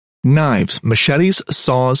Knives, machetes,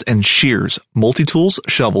 saws, and shears, multi-tools,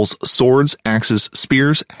 shovels, swords, axes,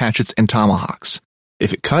 spears, hatchets, and tomahawks.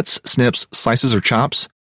 If it cuts, snips, slices, or chops,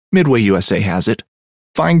 Midway USA has it.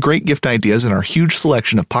 Find great gift ideas in our huge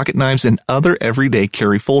selection of pocket knives and other everyday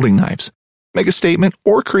carry folding knives. Make a statement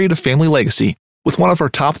or create a family legacy with one of our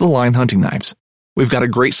top-of-the-line hunting knives. We've got a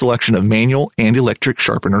great selection of manual and electric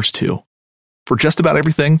sharpeners, too. For just about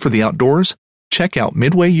everything for the outdoors, check out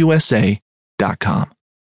MidwayUSA.com.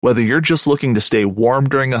 Whether you're just looking to stay warm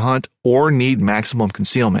during a hunt or need maximum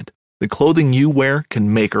concealment, the clothing you wear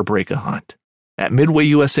can make or break a hunt. At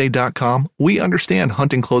MidwayUSA.com, we understand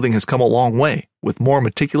hunting clothing has come a long way with more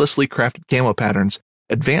meticulously crafted camo patterns,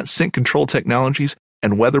 advanced scent control technologies,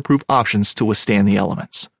 and weatherproof options to withstand the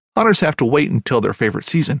elements. Hunters have to wait until their favorite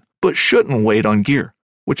season, but shouldn't wait on gear,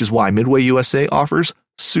 which is why Midway USA offers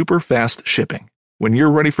super fast shipping. When you're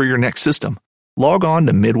ready for your next system, log on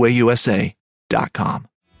to MidwayUSA.com.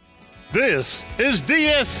 This is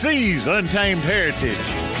DSC's Untamed Heritage.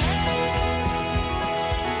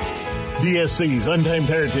 DSC's Untamed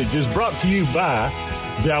Heritage is brought to you by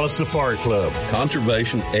Dallas Safari Club,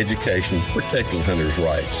 Conservation Education Protecting Hunters'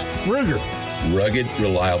 Rights, Ruger, Rugged,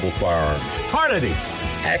 Reliable Firearms, Harnedy,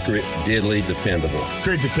 Accurate, Deadly, Dependable,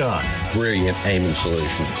 Trijicon, Brilliant Aiming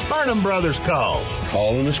Solutions, Burnham Brothers Calls,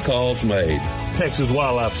 Calling Us Calls Made, Texas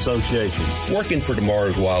Wildlife Association, Working for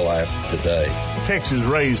Tomorrow's Wildlife Today, Texas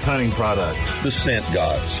Raised Hunting Products, The Scent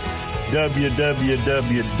Gods,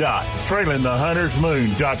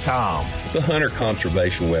 www.trailingthehuntersmoon.com, the Hunter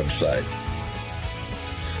Conservation website.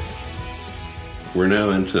 We're now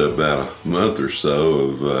into about a month or so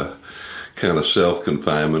of kind of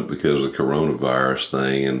self-confinement because of the coronavirus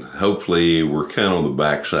thing, and hopefully we're kind of on the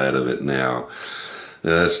backside of it now.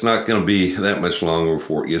 It's not going to be that much longer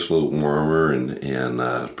before it gets a little warmer, and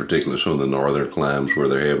particularly some of the northern climes where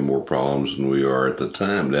they're having more problems than we are at the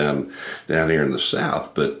time down here in the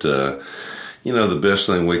south. But the best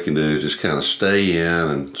thing we can do is just kind of stay in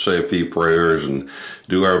and say a few prayers and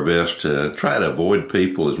do our best to try to avoid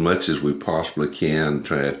people as much as we possibly can.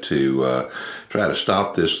 Try to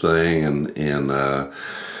stop this thing and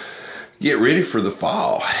get ready for the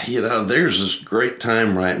fall. There's this great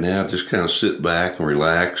time right now to just kind of sit back and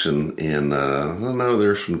relax, and I know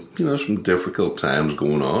there's some difficult times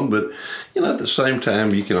going on, but at the same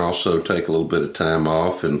time you can also take a little bit of time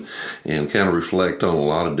off and kind of reflect on a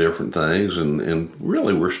lot of different things, and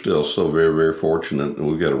really we're still so very, very fortunate, and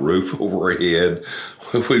we've got a roof over our head,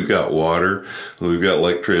 we've got water, we've got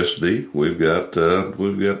electricity, we've got a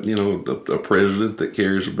president that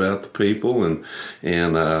cares about the people,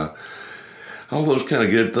 and all those kind of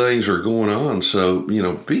good things are going on. So,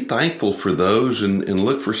 be thankful for those and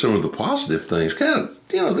look for some of the positive things. Kind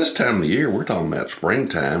of, this time of the year, we're talking about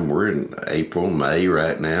springtime. We're in April, May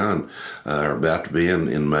right now, and are about to be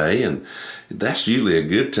in May. And that's usually a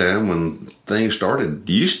good time when things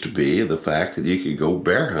used to be the fact that you could go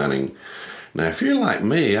bear hunting. Now, if you're like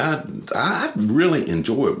me, I really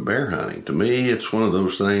enjoy bear hunting. To me, it's one of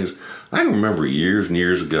those things. I can remember years and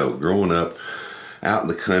years ago growing up out in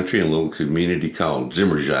the country in a little community called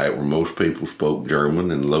Zimmerzeit, where most people spoke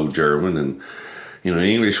German and Low German, and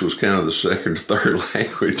English was kind of the second or third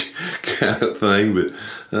language kind of thing. But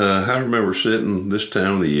I remember sitting this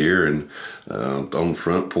time of the year and on the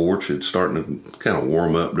front porch, it's starting to kind of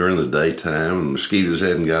warm up during the daytime, and mosquitoes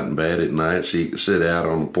hadn't gotten bad at night, so you could sit out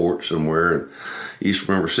on the porch somewhere. And I used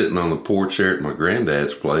to remember sitting on the porch there at my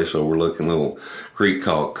granddad's place overlooking a little creek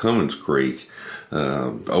called Cummins Creek.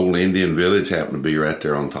 Old Indian Village happened to be right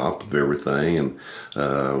there on top of everything, and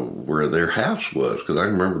where their house was, because I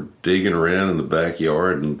remember digging around in the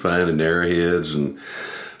backyard and finding arrowheads, and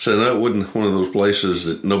so that wasn't one of those places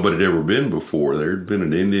that nobody had ever been before. There had been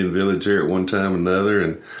an Indian village there at one time or another,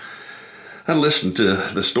 and I listened to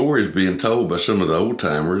the stories being told by some of the old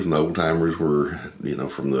timers, and the old timers were,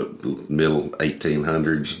 from the middle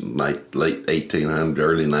 1800s, late 1800s,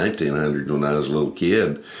 early 1900s when I was a little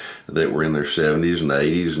kid, that were in their 70s and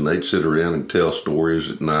 80s, and they'd sit around and tell stories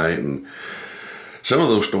at night. And some of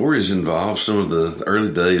those stories involve some of the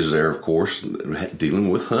early days there, of course, dealing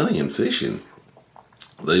with hunting and fishing.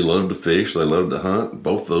 They loved to fish, they loved to hunt.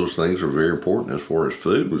 Both those things were very important as far as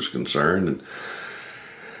food was concerned. And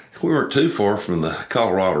we weren't too far from the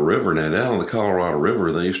Colorado River. Now, down on the Colorado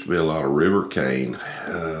River, there used to be a lot of river cane,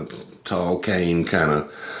 tall cane, kind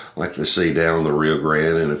of like they see down on the Rio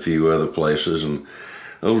Grande and a few other places. And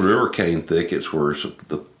those river cane thickets were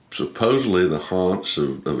supposedly the haunts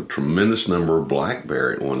of a tremendous number of black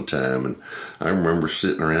bear at one time. And I remember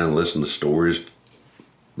sitting around listening to stories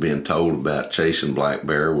being told about chasing black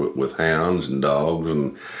bear with hounds and dogs.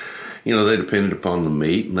 And they depended upon the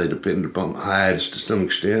meat and they depended upon the hides to some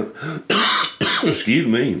extent. Excuse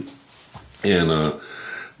me. And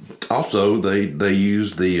also they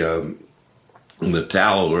used the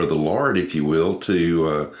tallow or the lard, if you will,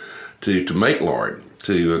 to make lard.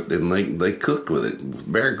 And they cooked with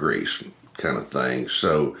it, bear grease kind of thing.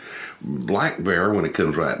 So black bear, when it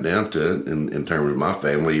comes right down to it, in terms of my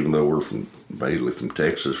family, even though we're basically from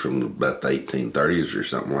Texas, from about the 1830s or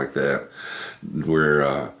something like that,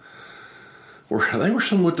 where they were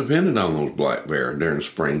somewhat dependent on those black bear during the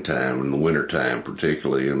springtime and the wintertime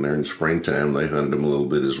particularly. And during the springtime, they hunted them a little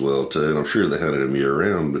bit as well too. And I'm sure they hunted them year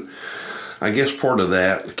round, but I guess part of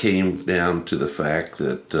that came down to the fact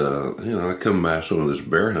that, I come by some of this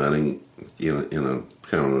bear hunting in a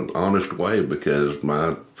kind of an honest way, because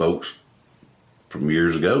my folks from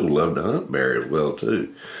years ago loved to hunt bear as well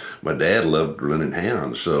too. My dad loved running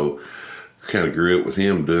hounds, so kind of grew up with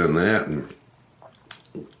him doing that, and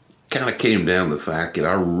kind of came down to the fact that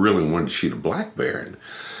I really wanted to shoot a black bear. And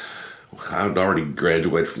I'd already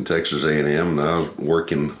graduated from Texas A&M, and I was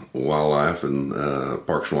working wildlife and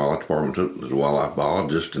Parks and Wildlife Department as a wildlife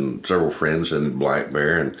biologist, and several friends hunted black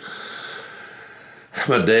bear. And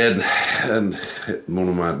my dad and one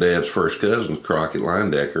of my dad's first cousins, Crockett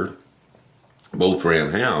Linedecker, both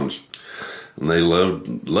ran hounds, and they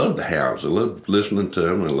loved the hounds. They loved listening to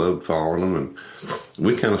them. They loved following them, and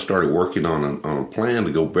we kind of started working on a plan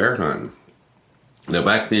to go bear hunting. Now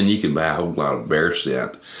back then, you could buy a whole lot of bear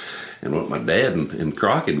scent. And what my dad and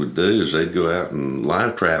Crockett would do is they'd go out and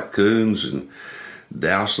live trap coons and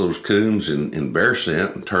douse those coons in bear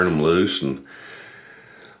scent and turn them loose and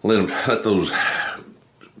let those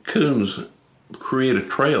coons create a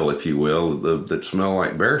trail, if you will, that smell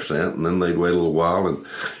like bear scent. And then they'd wait a little while and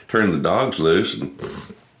turn the dogs loose, and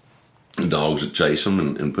the dogs would chase them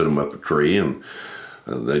and put them up a tree. And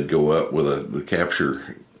they'd go up with the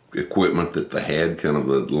capture equipment that they had, kind of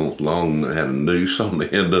had a noose on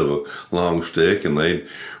the end of a long stick, and they'd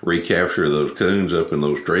recapture those coons up in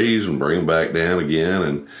those trees and bring them back down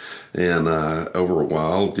again, and over a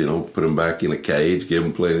while, put them back in a cage, give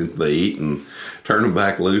them plenty to eat, and turn them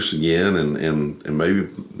back loose again, and maybe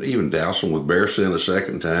even douse them with bear scent a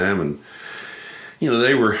second time. And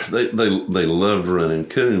they loved running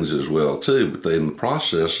coons as well too, but in the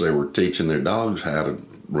process they were teaching their dogs how to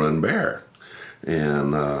run bear.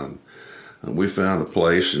 And we found a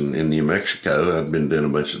place in New Mexico. I'd been doing a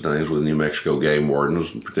bunch of things with New Mexico game wardens,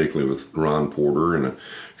 particularly with Ron Porter and a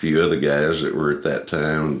few other guys that were at that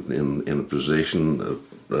time in a position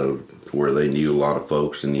where they knew a lot of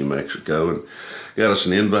folks in New Mexico, and got us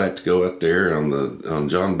an invite to go out there on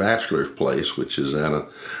John Batchelor's place, which is out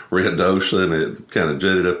of Ruidoso, and it kind of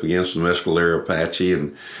jutted up against the Mescalero Apache,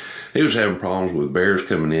 and he was having problems with bears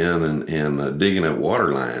coming in and digging up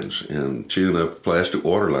water lines and chewing up plastic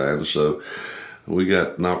water lines. So we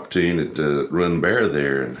got an opportunity to run bear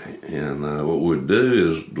there. And what we'd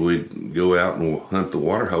do is we'd go out and hunt the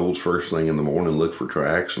water holes first thing in the morning, look for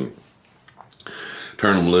tracks, and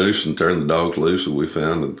turn them loose and turn the dogs loose. And we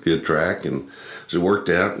found a good track. And so it worked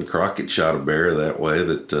out, and Crockett shot a bear that way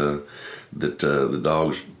that the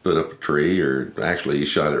dogs put up a tree, or actually he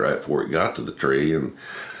shot it right before it got to the tree. And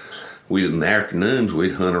in the afternoons,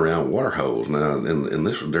 we'd hunt around water holes. Now, and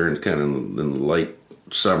this was during kind of in the late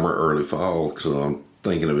summer, early fall, so I'm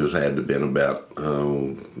thinking it had to have been about,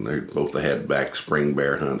 they had back spring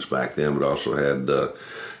bear hunts back then, but also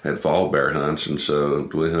had fall bear hunts. And so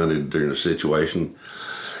we hunted during a situation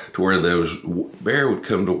to where those bear would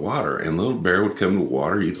come to water, and those bear would come to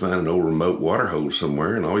water. You'd find an old remote water hole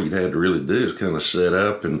somewhere, and all you'd had to really do is kind of set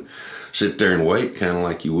up and sit there and wait, kind of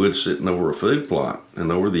like you would sitting over a food plot.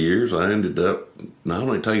 And over the years, I ended up not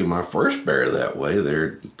only taking my first bear that way,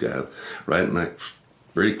 there, right next,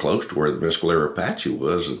 pretty close to where the Mescalero Apache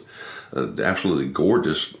was, an absolutely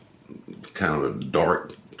gorgeous, kind of a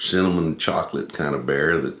dark cinnamon chocolate kind of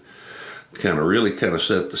bear that really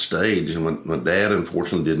set the stage. And my dad,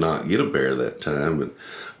 unfortunately, did not get a bear that time, but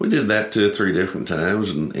we did that 2 or 3 different times,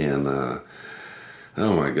 and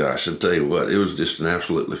oh my gosh, I'll tell you what, it was just an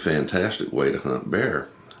absolutely fantastic way to hunt bear.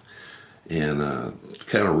 And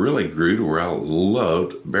kind of really grew to where I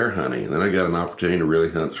loved bear hunting. And then I got an opportunity to really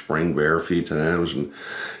hunt spring bear a few times and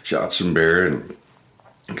shot some bear, and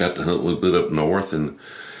got to hunt a little bit up north, and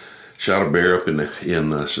shot a bear up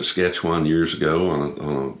in Saskatchewan years ago on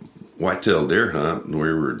a whitetail deer hunt. And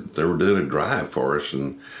they were doing a drive for us,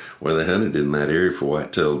 and where they hunted in that area for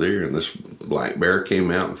whitetail deer. And this black bear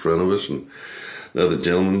came out in front of us, and the other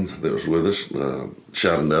gentleman that was with us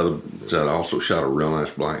also shot a real nice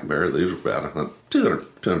black bear. These were about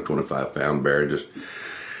 225-pound bear, just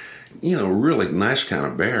really nice kind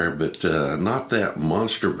of bear, but not that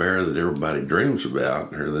monster bear that everybody dreams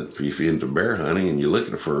about, or that if you're into bear hunting and you're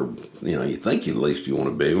looking for, you think at least you want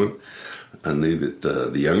a big one. I knew that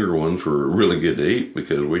the younger ones were really good to eat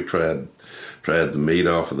because we tried the meat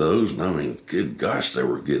off of those, and I mean, good gosh, they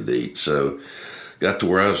were good to eat. So got to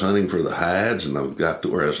where I was hunting for the hides, and I got to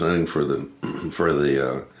where I was hunting for the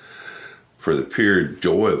pure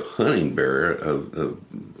joy of hunting bear, of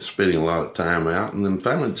spending a lot of time out, and then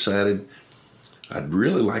finally decided I'd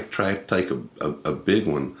really like to try to take a big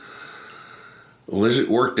one. Well, as it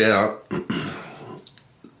worked out,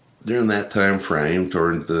 during that time frame,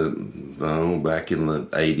 toward back in the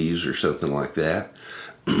 80s or something like that,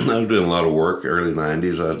 I was doing a lot of work, early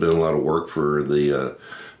 90s, I was doing a lot of work for the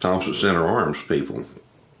Thompson Center Arms people.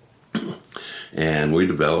 And we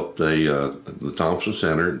developed the Thompson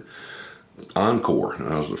Center Encore.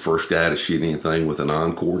 I was the first guy to shoot anything with an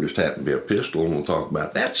Encore, just happened to be a pistol, and we'll talk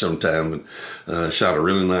about that sometime. Shot a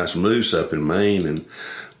really nice moose up in Maine, and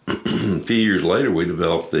a few years later we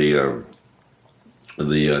developed the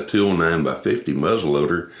 209 by 50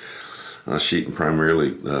 muzzleloader. I was shooting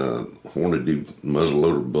primarily Hornady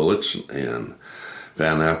muzzleloader bullets, and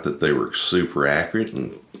found out that they were super accurate,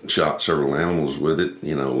 and shot several animals with it,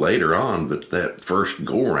 later on. But that first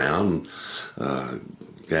go around,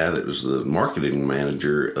 guy that was the marketing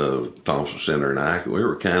manager of Thompson Center and I, we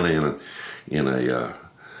were kind of in a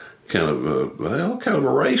kind of a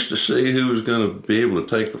race to see who was going to be able to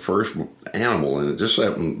take the first animal, and it just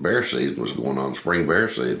happened bear season was going on, spring bear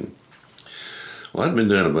season. Well, I'd been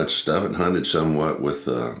doing a bunch of stuff and hunted somewhat with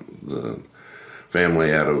the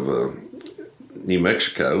family out of New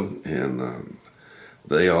Mexico, and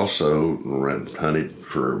they also hunted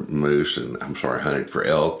for moose, and hunted for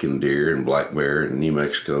elk and deer and black bear in New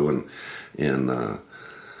Mexico and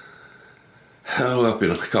up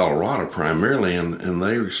in Colorado primarily, and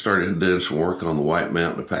they started doing some work on the White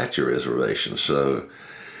Mountain Apache Reservation. So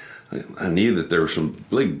I knew that there was some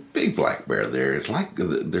big black bear there. It's like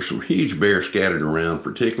there's some huge bears scattered around,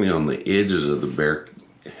 particularly on the edges of the bear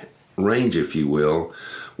range, if you will,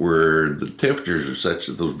 where the temperatures are such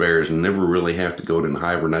that those bears never really have to go into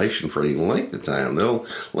hibernation for any length of time. They'll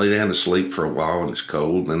lay down to sleep for a while when it's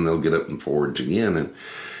cold, and then they'll get up and forage again. And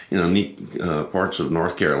neat parts of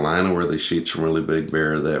North Carolina where they shoot some really big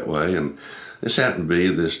bear that way. And this happened to be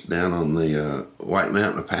this down on the White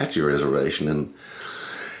Mountain Apache Reservation, and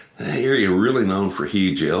that area really known for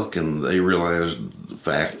huge elk, and they realized the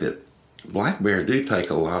fact that black bear do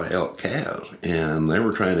take a lot of elk calves, and they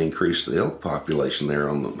were trying to increase the elk population there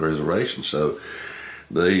on the reservation. So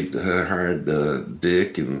they hired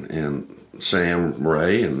Dick and Sam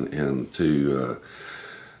Ray and to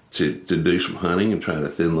do some hunting and try to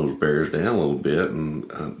thin those bears down a little bit.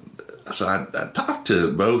 And so I talked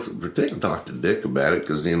to both, particularly talked to Dick about it,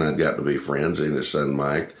 because then I'd gotten to be friends, and his son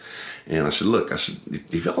Mike. And I said, look,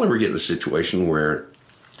 if y'all ever get in a situation where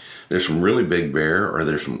there's some really big bear or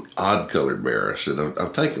there's some odd colored bear, I said,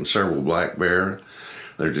 I've taken several black bear.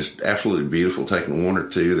 They're just absolutely beautiful. Taken one or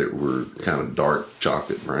two that were kind of dark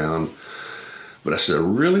chocolate brown. But I said, I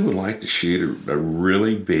really would like to shoot a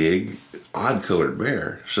really big odd colored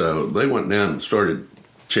bear. So they went down and started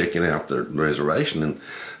checking out the reservation, and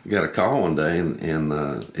got a call one day, and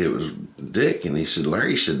it was Dick, and he said,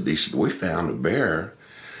 Larry, he said, we found a bear.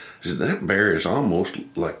 He said, that bear is almost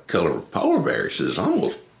like the color of a polar bear. He said, it's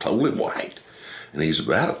almost totally white. And he's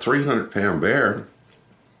about a 300-pound bear.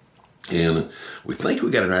 And we think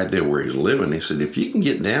we got an idea where he's living. He said, if you can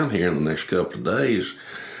get down here in the next couple of days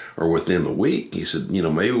or within the week, he said,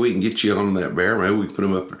 maybe we can get you on that bear. Maybe we can put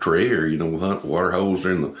him up a tree, or, we'll hunt water holes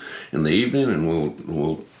in the evening, and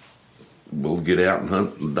we'll get out and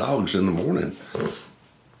hunt the dogs in the morning.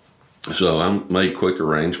 So I made quick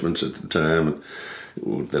arrangements at the time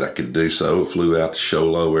that I could do so. Flew out to Show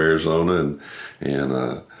Low, Arizona,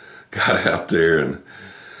 and got out there, and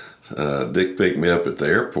Dick picked me up at the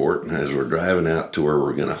airport, and as we're driving out to where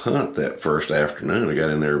we're going to hunt that first afternoon, I got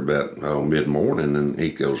in there about mid-morning, and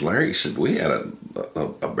he goes, Larry, he said, we had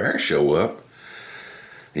a bear show up.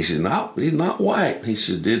 He said, no, he's not white. He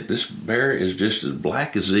said, this bear is just as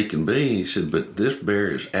black as he can be. He said, but this bear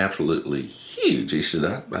is absolutely huge. He said,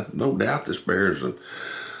 I no doubt this bear is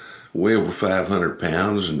way over 500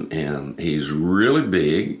 pounds, and he's really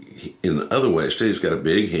big in the other ways too. He's got a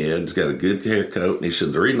big head, he's got a good hair coat. And he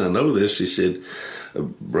said, the reason I know this, he said,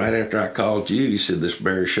 right after I called you, he said, this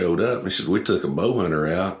bear showed up. And he said, we took a bow hunter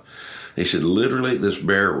out He said, literally, this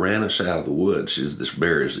bear ran us out of the woods. He said, this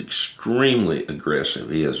bear is extremely aggressive.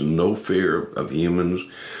 He has no fear of humans.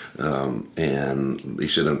 And he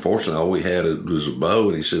said, unfortunately, all we had was a bow.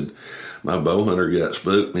 And he said, my bow hunter got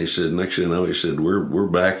spooked. And he said, next thing you know, he said, we're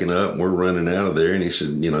backing up and we're running out of there. And he said,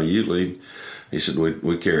 usually, he said,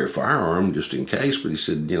 we carry a firearm just in case. But he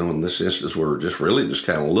said, in this instance, we're just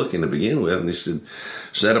kind of looking to begin with. And he said,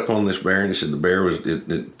 set up on this bear. And he said, the bear was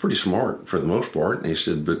pretty smart for the most part. And he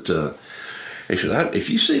said, but he said, if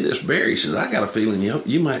you see this bear, he said, I got a feeling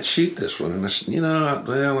you might shoot this one. And I said,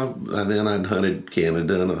 then I'd hunted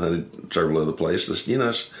Canada and I hunted several other places.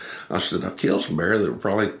 I said, I've killed some bear that were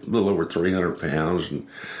probably a little over 300 pounds. And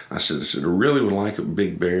I said, I really would like a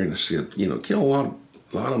big bear. And I said, kill a lot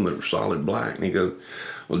of them that were solid black. And he goes,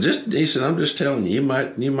 well, he said, I'm just telling you,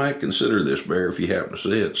 you might consider this bear if you happen to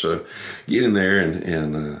see it. So get in there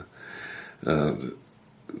and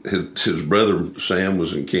his brother Sam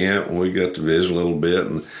was in camp, and we got to visit a little bit.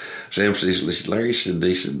 And Sam said, Larry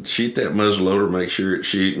said, shoot that muzzle loader, make sure it's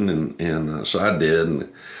shooting. And so I did,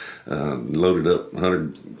 and loaded up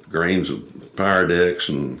 100 grains of Pyrodex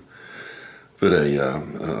and put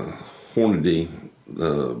a Hornady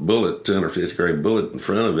bullet, 250 grain bullet in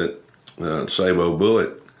front of it, Sabo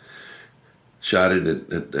bullet. Shot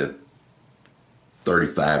it at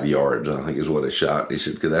 35 yards, I think is what it shot. He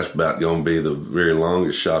said, because that's about going to be the very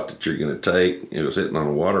longest shot that you're going to take. It was hitting on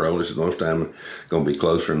a water hole. He said, most time it's going to be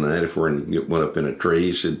closer than that if we're going to get one up in a tree.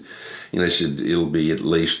 He said, he said, it'll be at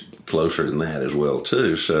least closer than that as well,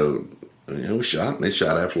 too. So, we shot, and it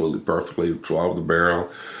shot absolutely perfectly, swallowed the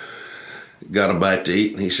barrel, got a bite to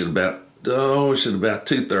eat, and he said, about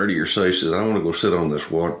 2:30 or so, he said, I want to go sit on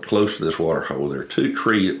this water, close to this water hole. There are two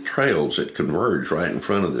trails that converge right in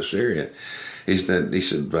front of this area. He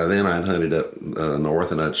said, by then I'd hunted up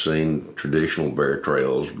north and I'd seen traditional bear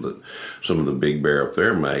trails that some of the big bear up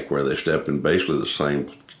there make, where they step in basically the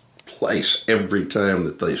same place every time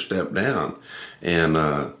that they step down. And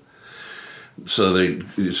so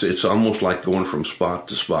it's almost like going from spot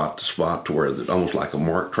to spot to spot to where it's almost like a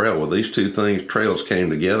marked trail. Well, these two trails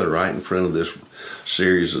came together right in front of this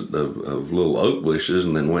series of little oak bushes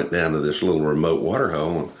and then went down to this little remote water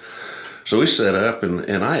hole. And so we set up,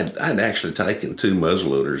 and I'd actually taken two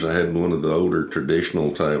muzzleloaders. I had one of the older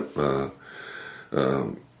traditional type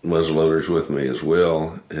muzzleloaders with me as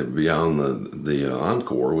well, beyond the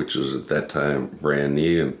Encore, which was at that time brand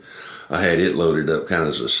new. And I had it loaded up kind of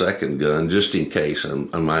as a second gun, just in case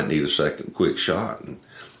I might need a second quick shot.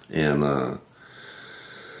 And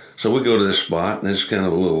so we go to this spot, and it's kind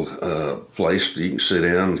of a little place you can sit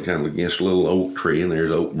down kind of against a little oak tree, and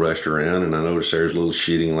there's oak brush around. And I noticed there's a little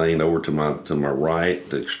shooting lane over to my right,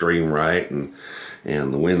 the extreme right, and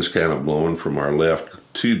the wind's kind of blowing from our left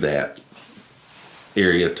to that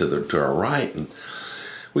area to our right. And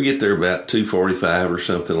we get there about 2:45 or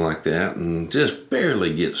something like that, and just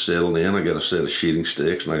barely get settled in. I got a set of shooting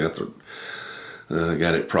sticks, and I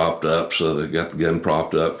got it propped up, so they got the gun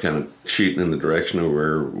propped up, kind of shooting in the direction of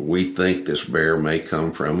where we think this bear may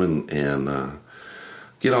come from, and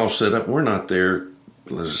get all set up. We're not there,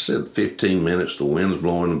 as I said, 15 minutes. The wind's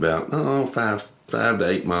blowing about 5 to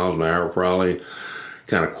 8 miles an hour, probably,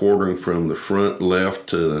 kind of quartering from the front left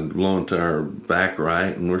to blowing to our back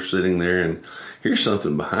right, and we're sitting there, and here's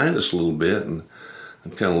something behind us a little bit, and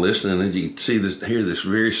I'm kind of listening, and you can hear this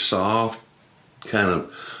very soft kind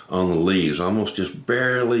of on the leaves, almost just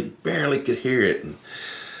barely could hear it. And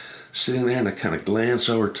sitting there, and I kind of glance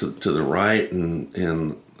over to the right,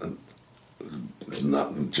 and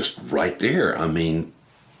not just right there. I mean,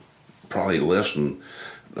 probably less than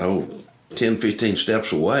 10, 15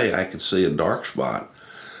 steps away, I could see a dark spot.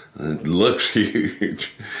 And it looks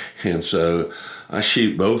huge. And so I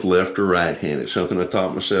shoot both left or right-handed, something I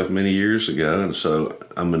taught myself many years ago. And so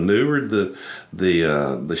I maneuvered the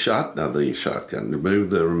shotgun,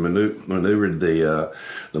 maneuvered the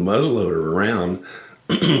muzzleloader around,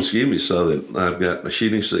 excuse me, so that I've got my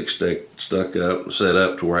shooting stick stuck up, set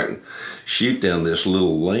up to where I can shoot down this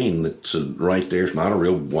little lane that's right there. It's not a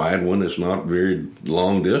real wide one. It's not very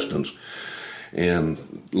long distance. And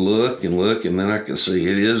look, and then I can see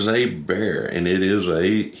it is a bear, and it is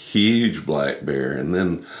a huge black bear. And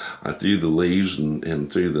then through the leaves and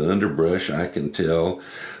through the underbrush, I can tell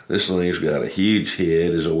this thing's got a huge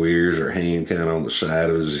head. His ears are hanging kind of on the side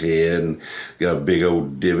of his head, and got a big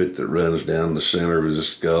old divot that runs down the center of his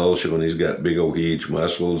skull, showing he's got big old huge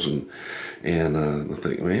muscles. And I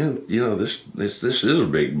think, man, this is a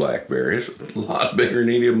big black bear. It's a lot bigger than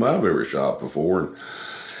any of them I've ever shot before. And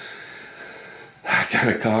I kind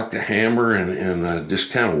of cocked the hammer and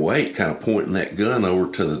just kind of wait, kind of pointing that gun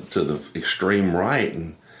over to the extreme right,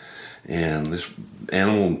 And this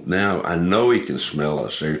animal, now I know he can smell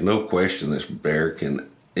us. There's no question this bear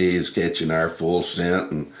is catching our full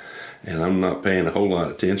scent, and I'm not paying a whole lot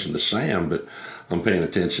of attention to Sam, but I'm paying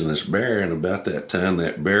attention to this bear. And about that time,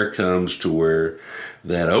 that bear comes to where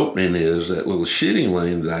that opening is, that little shooting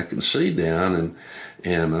lane that I can see down,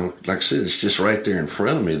 and like I said, it's just right there in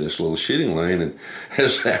front of me, this little shooting lane. And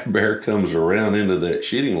as that bear comes around into that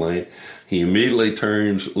shooting lane, he immediately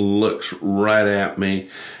turns, looks right at me.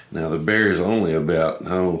 Now, the bear is only about,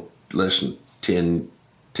 less than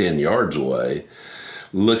 10 yards away,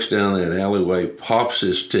 looks down that alleyway, pops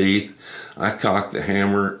his teeth. I cock the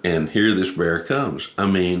hammer, and here this bear comes. I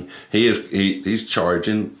mean, he's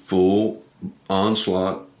charging full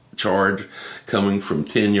onslaught charge coming from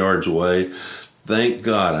 10 yards away. Thank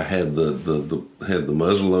God I had the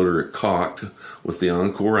muzzleloader cocked with the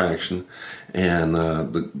Encore action, and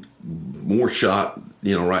the more shot,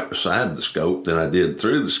 right beside the scope than I did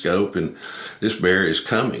through the scope, and this bear is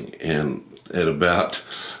coming. And at about,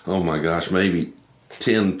 oh my gosh, maybe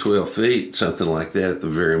 10, 12 feet, something like that at the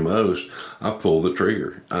very most, I pull the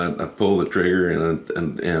trigger. I pull the trigger, and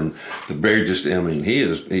the bear just,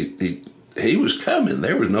 he was coming.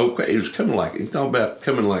 There was no, he was coming like, he's talking about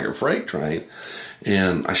coming like a freight train.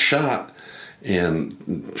 And I shot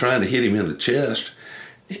and trying to hit him in the chest.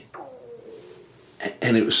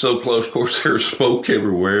 And it was so close. Of course, there was smoke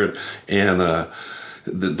everywhere. And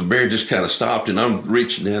the bear just kind of stopped, and I'm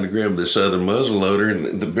reaching down to grab this other muzzleloader,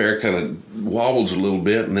 and the bear kind of wobbles a little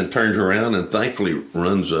bit and then turns around and thankfully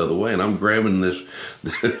runs the other way. And I'm grabbing this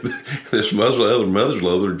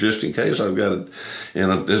muzzleloader just in case I've got it.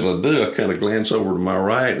 And as I do, I kind of glance over to my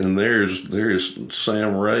right, and there's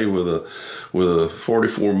Sam Ray with a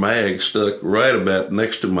 44 mag stuck right about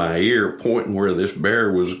next to my ear, pointing where this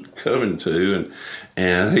bear was coming to,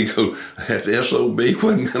 and he goes, that SOB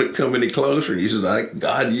wasn't going to come any closer. And he says, "Thank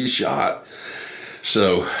God you shot."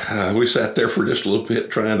 So we sat there for just a little bit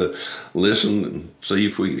trying to listen and see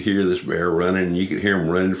if we could hear this bear running. And you could hear him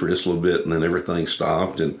running for just a little bit, and then everything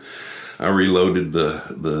stopped. And I reloaded the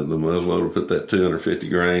muzzleloader, put that 250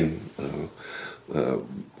 grain.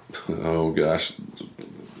 Oh gosh,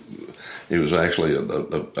 it was actually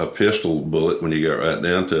a pistol bullet when you got right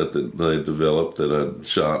down to it that they developed that I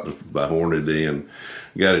shot by Hornady, and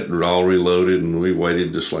got it all reloaded. And we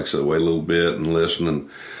waited, just like I said, wait a little bit and listen. And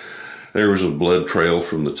there was a blood trail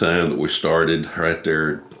from the time that we started right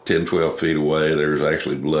there 10, 12 feet away. There was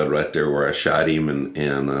actually blood right there where I shot him,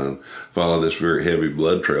 and followed this very heavy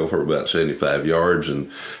blood trail for about 75 yards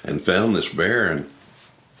and found this bear. And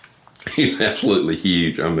he's absolutely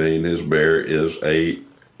huge. I mean, this bear is a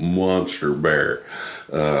monster bear.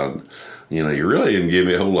 You really didn't give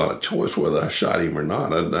me a whole lot of choice whether I shot him or not.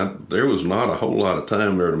 There was not a whole lot of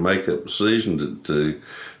time there to make a decision to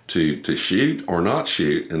shoot or not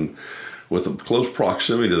shoot. And with the close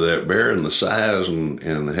proximity to that bear and the size, and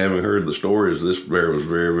having heard the stories, this bear was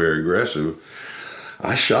very, very aggressive.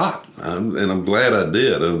 I shot, and I'm glad I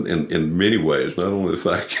did in many ways. Not only the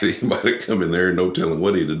fact that he might have come in there and no telling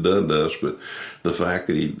what he'd have done to us, but the fact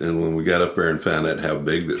that and when we got up there and found out how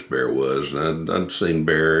big this bear was, and I'd seen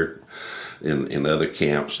bear in other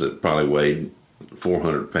camps that probably weighed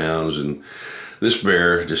 400 pounds, and this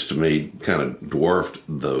bear, just to me, kind of dwarfed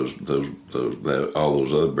all those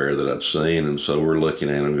other bear that I'd seen. And so we're looking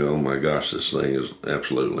at him and going, oh my gosh, this thing is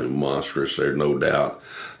absolutely monstrous. There's no doubt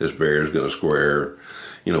this bear is going to square,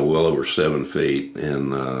 well over 7 feet.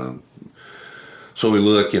 And so we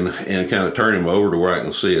look and kind of turn him over to where I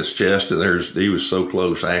can see his chest. And he was so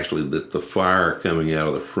close, actually, that the fire coming out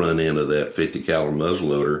of the front end of that 50 caliber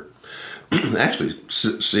muzzleloader actually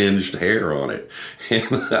singed hair on it. And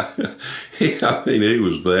he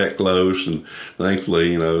was that close, and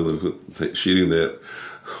thankfully, shooting that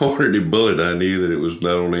Hornady bullet, I knew that it was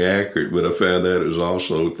not only accurate, but I found out it was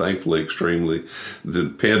also, thankfully, extremely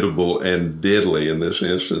dependable and deadly in this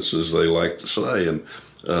instance, as they like to say. And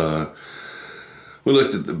we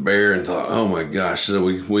looked at the bear and thought, oh my gosh. So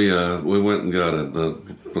we went and got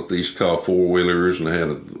what these call four-wheelers, and had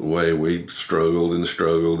a way we struggled and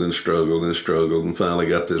struggled and struggled and struggled, and finally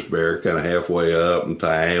got this bear kind of halfway up, and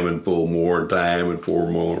tie him and pull more, and tie him and pull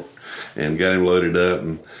more, and got him loaded up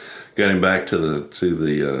and got him back to the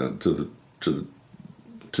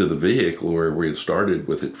vehicle where we had started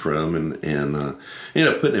with it from, and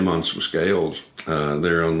ended up putting him on some scales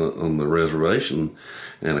there on the reservation.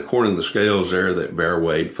 And according to the scales there, that bear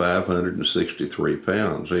weighed 563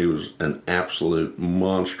 pounds. He was an absolute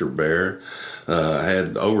monster bear.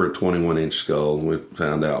 Had over a 21-inch skull, we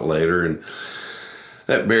found out later. And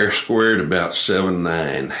that bear squared about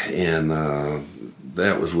 7'9", and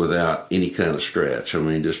that was without any kind of stretch. I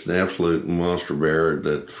mean, just an absolute monster bear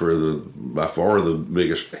that by far the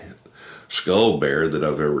biggest skull bear that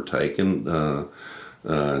I've ever taken.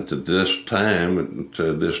 To this time,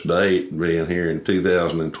 to this date, being here in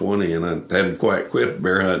 2020, and I haven't quite quit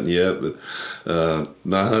bear hunting yet, but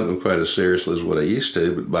not hunting quite as seriously as what I used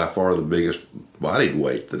to, but by far the biggest bodied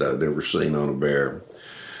weight that I've ever seen on a bear.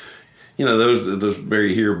 You know, those bear,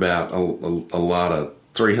 you hear about a lot of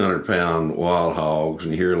 300-pound wild hogs,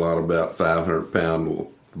 and you hear a lot about 500-pound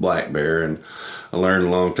black bear, and I learned a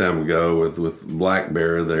long time ago with black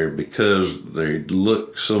bear, because they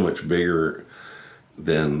look so much bigger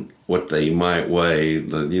than what they might weigh. You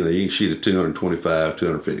know, you can shoot a 225,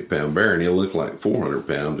 250-pound bear, and he'll look like 400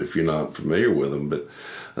 pounds if you're not familiar with them. But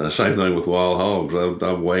same thing with wild hogs.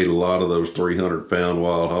 I've weighed a lot of those 300-pound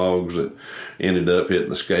wild hogs that ended up hitting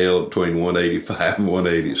the scale between 185 and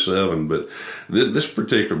 187. But this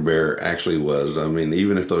particular bear actually was. I mean,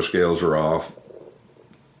 even if those scales are off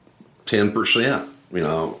 10%, you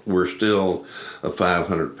know, we're still a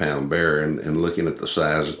 500-pound bear. And looking at the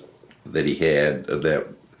size that he had of that,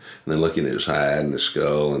 and then looking at his hide and his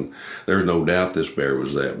skull, and there's no doubt this bear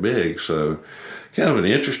was that big. So kind of an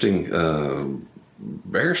interesting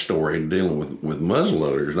bear story dealing with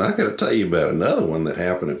muzzleloaders. And I got to tell you about another one that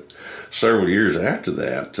happened several years after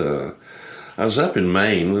that. I was up in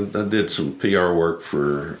Maine. I did some PR work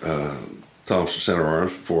for Thompson Center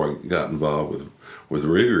Arms before I got involved with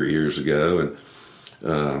Ruger years ago,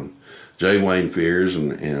 and J. Wayne Fears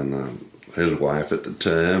and his wife at the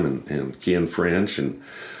time, and Ken French and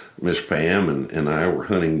Miss Pam and I were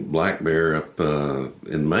hunting black bear up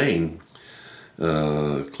in Maine,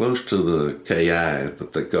 close to the KI,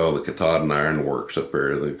 that they call the Katahdin Iron Works up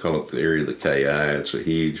there. They call it the area of the KI. It's a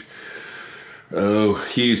huge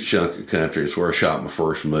chunk of country. It's where I shot my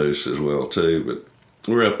first moose as well too. But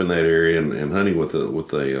we're up in that area and hunting with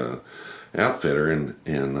a outfitter, and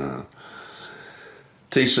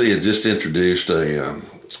TC had just introduced a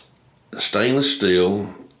stainless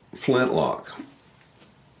steel flintlock.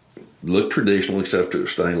 Looked traditional, except it was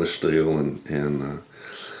stainless steel, and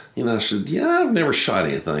you know, I said, yeah, I've never shot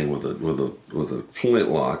anything with a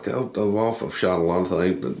flintlock. I've shot a lot of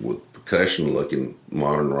things with percussion-looking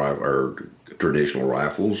modern rifle or traditional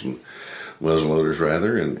rifles and muzzleloaders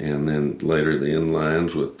rather, and then later the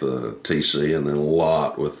inlines with TC, and then a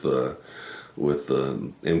lot with the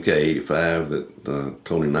MK85 that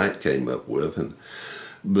Tony Knight came up with,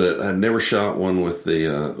 but I never shot one with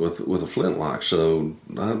a flintlock. So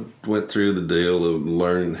I went through the deal of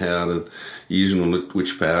learning how to use them,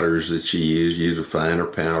 which powders that you use. Use a finer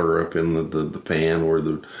powder up in the pan where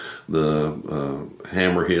the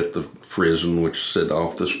hammer hit the frizzen, which set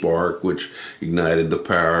off the spark, which ignited the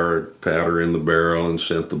powder in the barrel and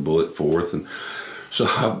sent the bullet forth. And so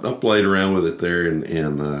I played around with it there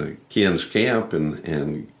in Ken's camp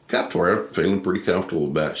and got to where I'm feeling pretty comfortable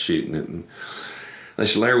about shooting it. And they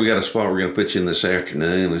said, Larry, we got a spot we're going to put you in this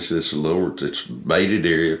afternoon. They said, it's baited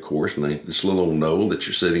area, of course, and this little old knoll that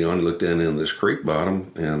you're sitting on. You look down in this creek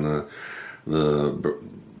bottom, and the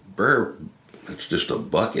bear, it's just a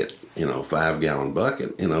bucket, 5-gallon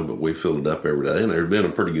bucket, but we filled it up every day, and there's been a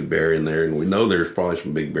pretty good bear in there, and we know there's probably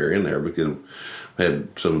some big bear in there because we had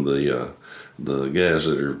some of the guys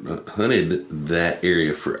that are hunted that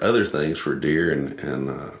area for other things, for deer and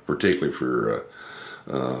particularly for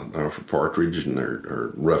partridge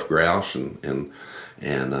or rough grouse and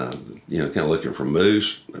kind of looking for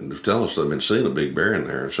moose, and tell us they've been seeing a big bear in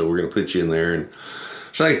there. So we're going to put you in there and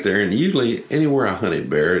stay there. And usually anywhere I hunted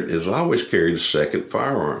bear, it is always carried a second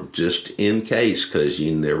firearm just in case, because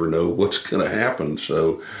you never know what's going to happen.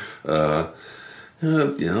 So, but if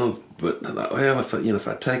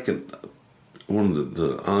I take one of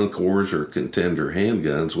the Encores or Contender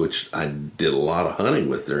handguns, which I did a lot of hunting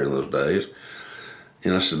with during those days.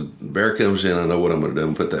 And I said, bear comes in, I know what I'm going to do.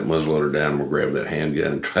 I'm going to put that muzzleloader down, I'm going to grab that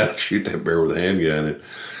handgun and try to shoot that bear with a handgun. And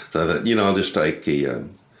so I thought, I'll just take the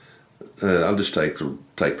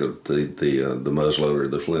muzzleloader,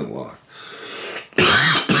 the flintlock.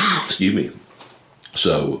 Excuse me.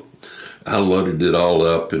 So I loaded it all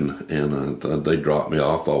up, and they dropped me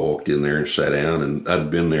off. I walked in there and sat down, and I'd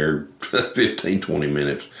been there 15, 20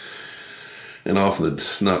 minutes. And off the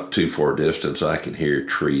not too far distance, I can hear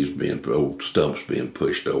old stumps being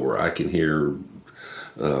pushed over. I can hear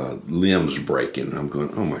limbs breaking. I'm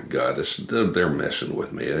going, oh my God, they're messing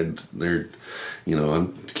with me. I'm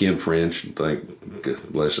Ken French,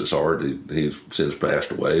 thank bless his heart, he's since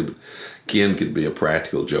passed away, but Ken could be a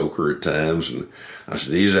practical joker at times. And I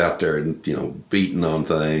said, he's out there, beating on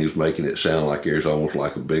things, making it sound like there's almost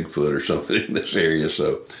like a Bigfoot or something in this area.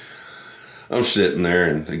 So I'm sitting there,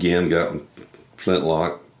 and again, got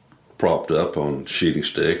flintlock propped up on shooting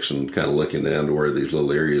sticks and kind of looking down to where these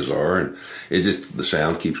little areas are, and the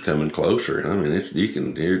sound keeps coming closer. I mean, you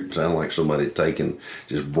can hear it sound like somebody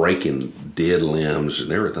just breaking dead limbs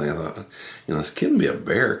and everything. I thought, it couldn't be a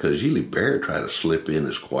bear, because usually bears try to slip in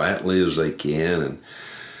as quietly as they can, and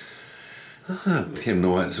I have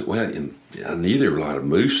no idea. Well, and I knew there were a lot of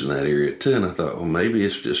moose in that area too, and I thought, well, maybe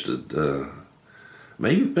it's just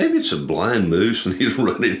maybe it's a blind moose and he's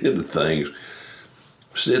running into things.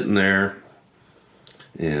 Sitting there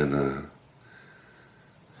and,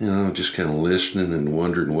 just kind of listening and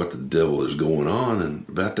wondering what the devil is going on. And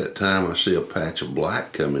about that time, I see a patch of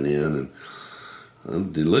black coming in,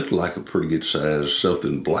 and it looked like a pretty good size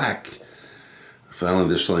something black. Finally,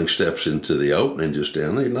 this thing steps into the opening just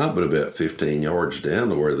down there, not but about 15 yards down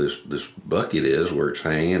to where this bucket is, where it's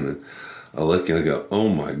hanging. And I look and I go, oh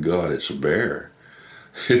my God, it's a bear.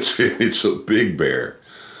 It's a big bear.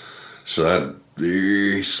 So I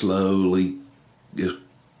very slowly, as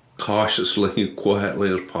cautiously and quietly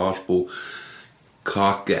as possible,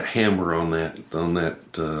 cocked that hammer on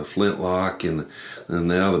that flintlock, and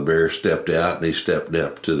now the bear stepped out, and he stepped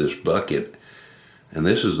up to this bucket, and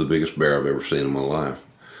this is the biggest bear I've ever seen in my life.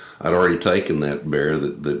 I'd already taken that bear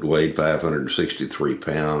that weighed 563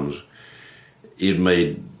 pounds. It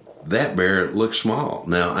made that bear looked small.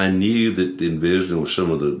 Now, I knew that in visiting with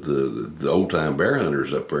some of the old-time bear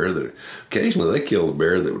hunters up there, that occasionally they killed a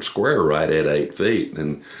bear that would square right at 8 feet.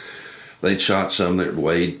 And they'd shot some that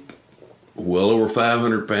weighed well over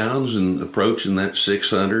 500 pounds and approaching that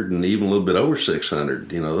 600 and even a little bit over 600.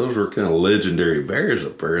 Those were kind of legendary bears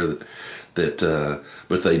up there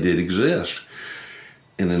but they did exist.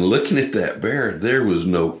 And in looking at that bear, there was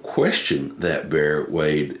no question that bear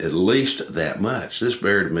weighed at least that much. This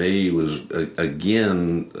bear to me was,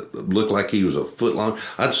 again, looked like he was a foot long.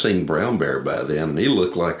 I'd seen brown bear by then, and he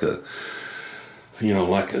looked like a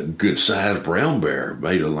good-sized brown bear,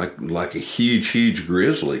 made like a huge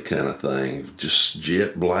grizzly kind of thing. Just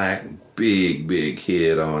jet black, big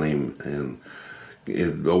head on him, and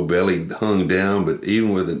his old belly hung down, but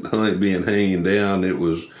even with it hanging down, it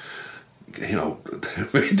was,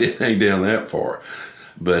 it didn't hang down that far.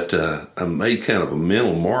 But I made kind of a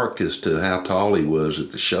mental mark as to how tall he was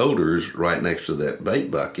at the shoulders right next to that bait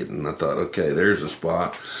bucket. And I thought, okay, there's a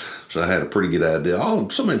spot. So I had a pretty good idea.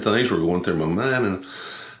 So many things were going through my mind. And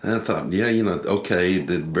I thought, okay,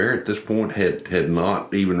 the bear at this point had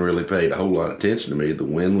not even really paid a whole lot of attention to me. The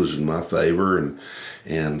wind was in my favor.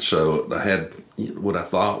 And so I had what I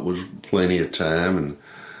thought was plenty of time. And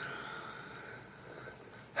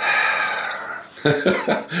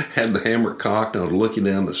had the hammer cocked, and I was looking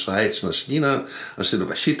down the sights, and I said, if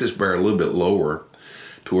I shoot this bear a little bit lower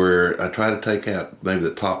to where I try to take out maybe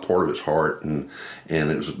the top part of his heart, and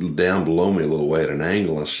it was down below me a little way at an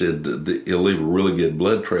angle, I said, it'll leave a really good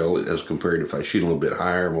blood trail as compared to if I shoot a little bit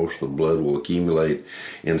higher, most of the blood will accumulate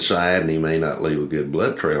inside, and he may not leave a good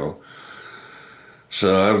blood trail.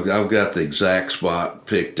 So I've got the exact spot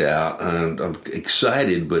picked out, and I'm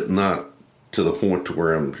excited, but not to the point to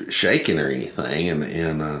where I'm shaking or anything,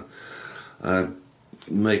 and I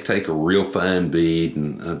may take a real fine bead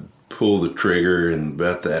and I pull the trigger, and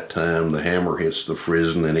about that time the hammer hits the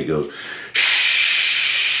frizzen and it goes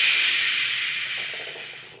shh.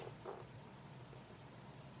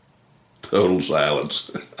 Total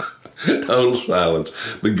silence. Total silence.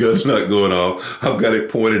 The gun's not going off. I've got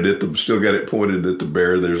it pointed at still got it pointed at the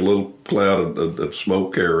bear. There's a little cloud of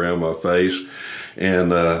smoke here around my face,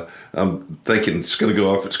 and I'm thinking it's going to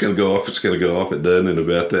go off, it's going to go off, it's going to go off. It doesn't. And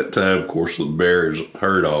about that time, of course, the bear has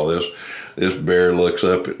heard all this. This bear looks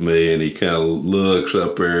up at me, and he kind of looks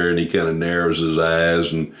up there, and he kind of narrows his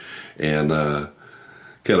eyes and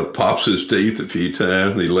kind of pops his teeth a few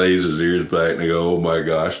times, and he lays his ears back, and I go, oh my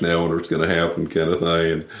gosh, now I wonder what's going to happen, kind of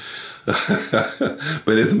thing.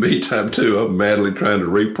 But in the meantime, too, I'm madly trying to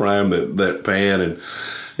reprime that pan, and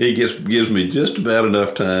he gives me just about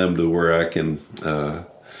enough time to where I can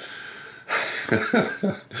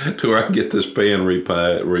to where I get this pan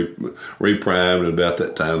reprimed, and about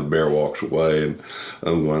that time the bear walks away, and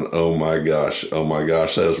I'm going, oh my gosh, that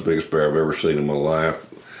was the biggest bear I've ever seen in my life.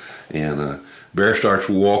 And bear starts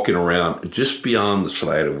walking around just beyond the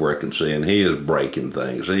sight of where I can see, and he is breaking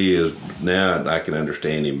things. He is, now I can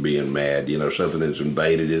understand him being mad, something that's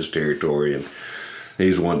invaded his territory, and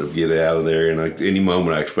he's wanting to get out of there. And any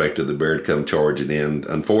moment I expected the bear to come charging in.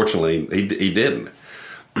 Unfortunately, he didn't.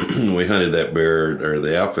 We hunted that bear, or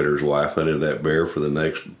the outfitter's wife hunted that bear for the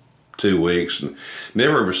next 2 weeks, and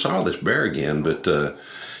never ever saw this bear again. But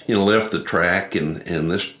left the track, and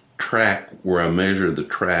this track where I measured the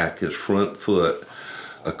track, his front foot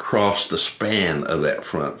across the span of that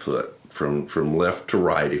front foot from left to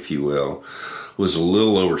right, if you will, was a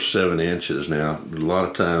little over 7 inches. Now, a lot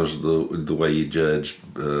of times the way you judge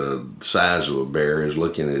size of a bear is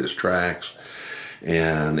looking at his tracks,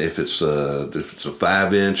 and if it's a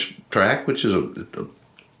 5-inch track, which is a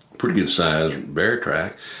pretty good size bear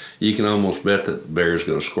track, you can almost bet that the bear's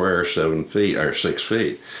going to square 7 feet or 6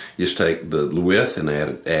 feet. You just take the width and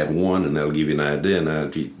add 1, and that'll give you an idea. Now,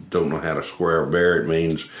 if you don't know how to square a bear, it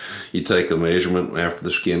means you take a measurement after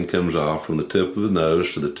the skin comes off from the tip of the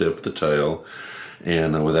nose to the tip of the tail,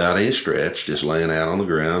 and without any stretch, just laying out on the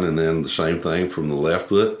ground, and then the same thing from the left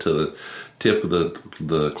foot to the tip of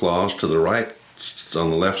the claws to the right on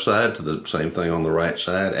the left side to the same thing on the right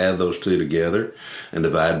side. Add those two together and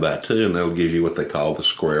divide by 2, and that'll give you what they call the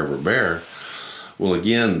square of a bear. Well,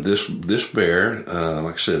 again, this bear,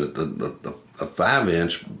 like I said, a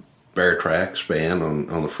 5-inch bear track span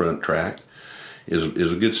on the front track is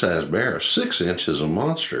a good sized bear. A 6-inch is a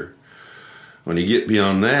monster. When you get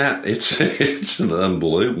beyond that, it's an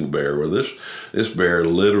unbelievable bear. Where this bear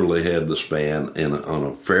literally had the span on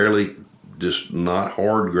a fairly just not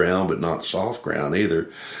hard ground, but not soft ground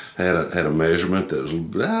either. Had a measurement that was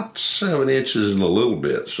about 7 inches and a little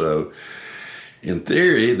bit. So, in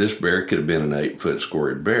theory, this bear could have been an 8-foot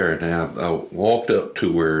squared bear. Now, I walked up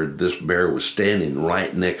to where this bear was standing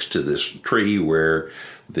right next to this tree where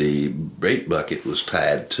the bait bucket was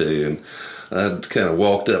tied to, and I kind of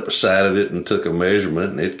walked up beside of it and took a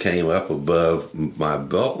measurement, and it came up above my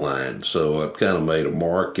belt line. So I kind of made a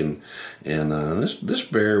mark, and this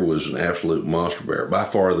bear was an absolute monster bear, by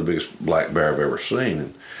far the biggest black bear I've ever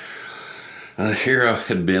seen. And here I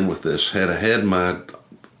had been with this, had my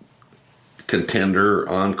Contender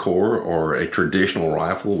Encore or a traditional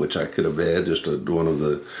rifle, which I could have had, just one of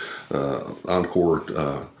the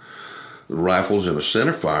Encore rifles in a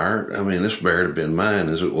centerfire. I mean, this bear had been mine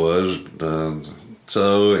as it was.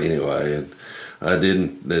 So anyway, I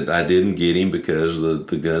didn't get him because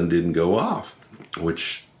the gun didn't go off,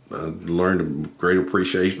 which I learned a great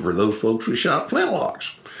appreciation for those folks who shot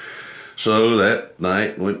flintlocks. So that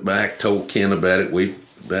night, went back, told Ken about it. We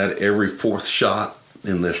about every 4th shot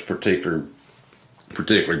in this particular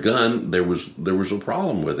gun, there was a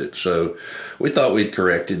problem with it. So we thought we'd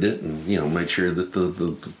corrected it and made sure that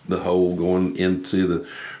the hole going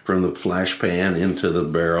from the flash pan into the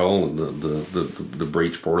barrel, the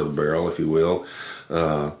breech part of the barrel, if you will,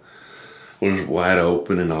 was wide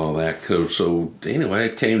open and all that. So anyway,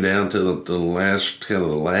 it came down to the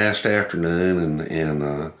last afternoon,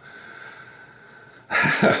 and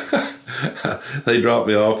they dropped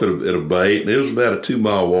me off at a bait, and it was about a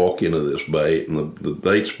 2-mile walk into this bait, and the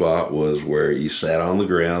bait spot was where you sat on the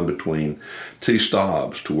ground between 2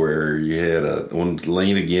 stobs, to where you had one to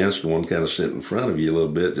lean against and one kind of sit in front of you a little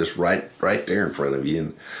bit, just right there in front of you,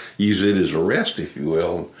 and use it as a rest, if you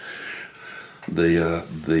will.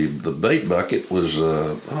 The bait bucket was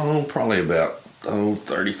probably about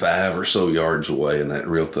 35 or so yards away in that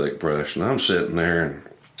real thick brush, and I'm sitting there and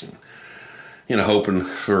hoping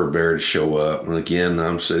for a bear to show up. And again,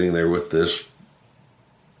 I'm sitting there with this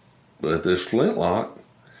flintlock,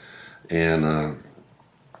 and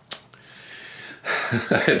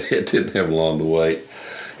it didn't have long to wait.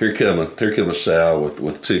 Here come a sow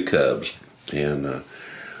with 2 cubs, and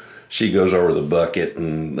she goes over the bucket,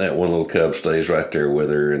 and that one little cub stays right there with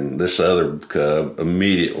her, and this other cub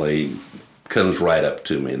immediately comes right up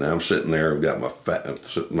to me. And I'm sitting there, I've got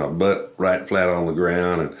my butt right flat on the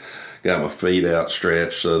ground, and got my feet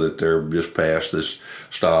outstretched so that they're just past this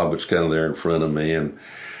stob that's kind of there in front of me. And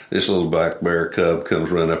this little black bear cub comes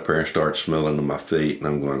running up there and starts smelling to my feet. And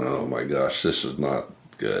I'm going, oh my gosh, this is not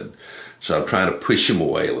good. So I'm trying to push him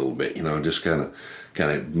away a little bit, just kind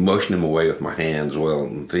of motion him away with my hands. Well,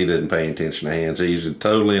 he didn't pay attention to hands. He's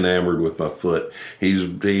totally enamored with my foot. He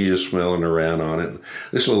is smelling around on it. And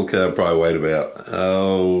this little cub probably weighed about,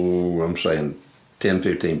 I'm saying 10,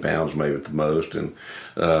 15 pounds maybe at the most. And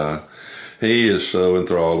he is so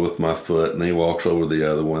enthralled with my foot, and he walks over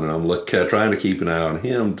the other one, and I'm trying to keep an eye on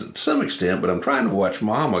him to some extent, but I'm trying to watch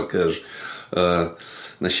Mama, because now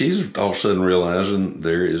she's all of a sudden realizing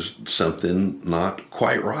there is something not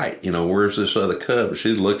quite right. Where's this other cub?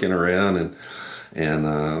 She's looking around, and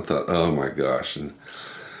I thought, oh my gosh. And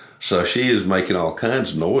so she is making all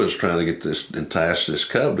kinds of noise trying to entice this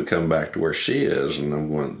cub to come back to where she is. And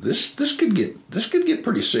I'm going, this could get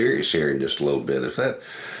pretty serious here in just a little bit. If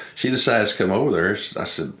she decides to come over there, I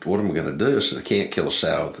said, what am I going to do? I said, I can't kill a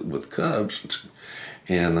sow with cubs.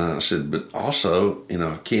 And I said, but also,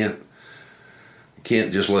 I can't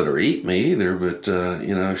just let her eat me either. But,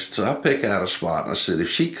 so I pick out a spot. And I said, if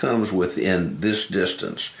she comes within this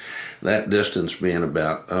distance, that distance being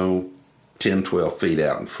about, 10, 12 feet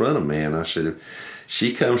out in front of me. And I said, if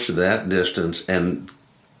she comes to that distance and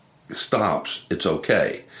stops, it's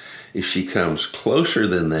okay. If she comes closer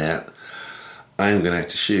than that, I am going to have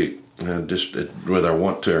to shoot. Just whether I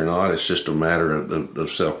want to or not, it's just a matter of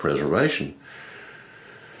self-preservation.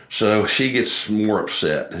 So she gets more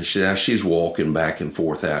upset, and she's walking back and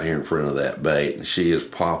forth out here in front of that bait, and she is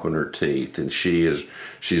popping her teeth, and she's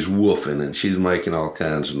woofing, and she's making all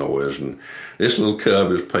kinds of noise, and this little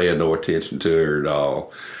cub is paying no attention to her at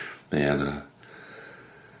all. And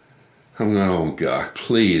I'm going, oh God,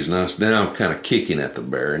 please! Now I'm kind of kicking at the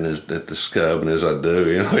bear and at the cub, and as I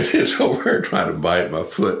do, it's over there trying to bite my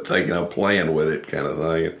foot, thinking I'm playing with it, kind of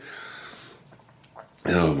thing.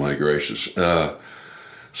 Oh my gracious!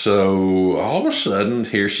 So all of a sudden,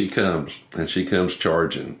 here she comes, and she comes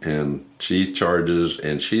charging, and she charges,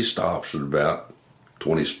 and she stops at about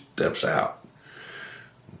 20 steps out.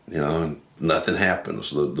 And nothing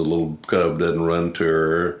happens. The little cub doesn't run to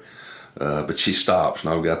her, but she stops,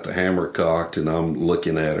 and I've got the hammer cocked, and I'm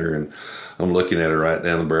looking at her, and I'm looking at her right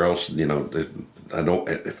down the barrel.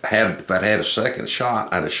 If I'd had a second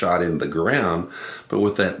shot, I'd have shot into the ground, but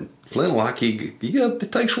with that flintlock,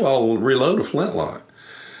 it takes a while to reload a flintlock.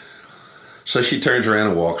 So she turns around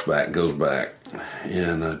and walks back and goes back.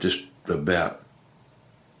 And just about,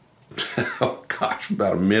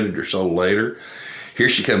 about a minute or so later, here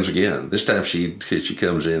she comes again. This time she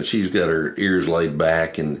comes in. She's got her ears laid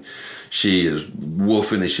back, and she is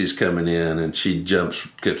woofing as she's coming in, and she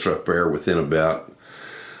gets up there within about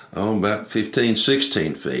 15,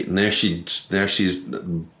 16 feet. And now she's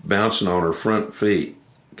bouncing on her front feet,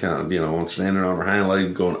 kind of, standing on her hind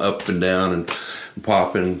leg, going up and down and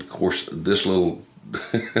popping. Of course, this little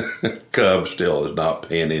cub still is not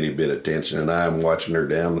paying any bit of attention, and I'm watching her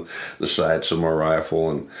down the sights of my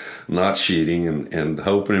rifle and not shooting, and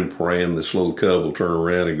hoping and praying this little cub will turn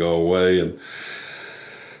around and go away and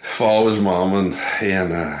follow his mama,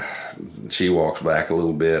 and she walks back a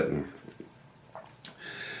little bit, and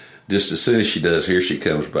just as soon as she does, here she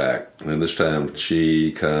comes back, and this time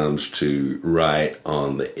she comes to right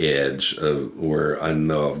on the edge of where I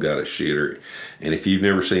know I've got to shoot her. And if you've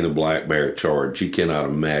never seen a black bear charge, you cannot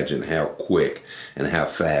imagine how quick and how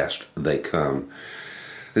fast they come.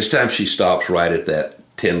 This time she stops right at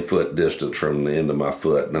that 10-foot distance from the end of my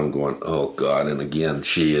foot, and I'm going, oh God! And again,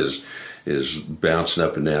 she is bouncing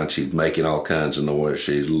up and down. She's making all kinds of noise.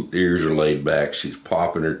 She's ears are laid back. She's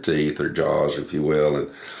popping her teeth, her jaws, if you will,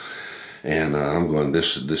 and I'm going,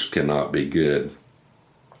 this cannot be good.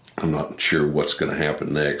 I'm not sure what's going to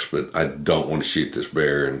happen next, but I don't want to shoot this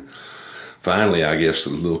bear. And finally, I guess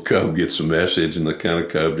the little cub gets a message, and the kind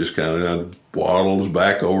of cub just kind of waddles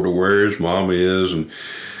back over to where his mama is, and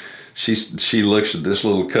she looks at this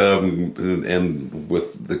little cub and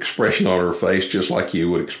with the expression on her face, just like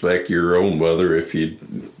you would expect your own mother if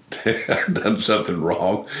you'd done something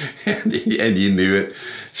wrong, and you knew it.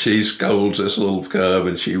 She scolds this little cub,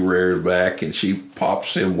 and she rears back, and she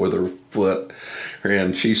pops him with her foot,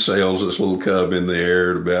 and she sails this little cub in the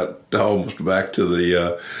air about almost back to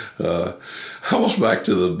the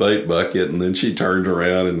bait bucket, and then she turns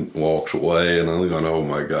around and walks away. And I'm going, oh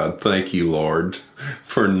my God, thank you, Lord,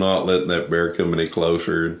 for not letting that bear come any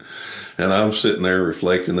closer. And I'm sitting there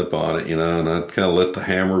reflecting upon it, and I kind of let the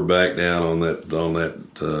hammer back down on that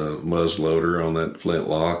muzzleloader, on that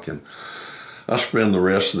flintlock, and I spend the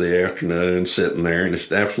rest of the afternoon sitting there, and it's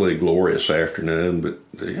an absolutely glorious afternoon, but,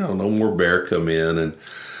 no more bear come in, and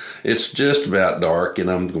it's just about dark, and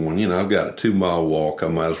I'm going, I've got a 2-mile walk. I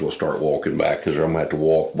might as well start walking back, because I'm going to have to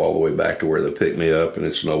walk all the way back to where they picked me up, and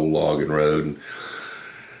it's an old logging road. And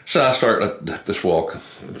so I start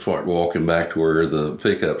walking back to where the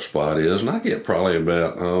pickup spot is, and I get probably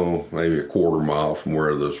about, maybe a quarter mile from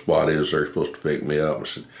where the spot is they're supposed to pick me up. I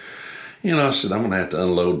said, I'm going to have to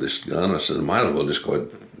unload this gun. I said, I might as well just go ahead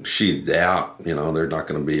and shoot it out. They're not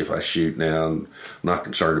going to be, if I shoot now, I'm not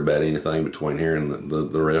concerned about anything between here and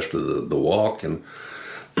the rest of the walk. And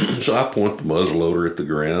so I point the muzzleloader at the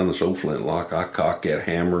ground, this old flintlock. I cock that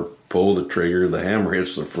hammer, pull the trigger. The hammer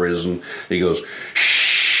hits the frizzen. He goes, shh.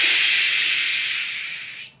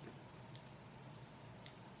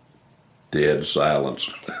 Dead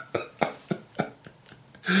silence.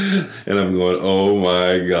 And I'm going, oh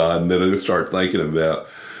my God. And then I start thinking about,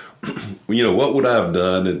 what would I have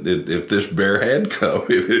done if this bear had come,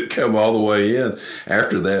 if it had come all the way in?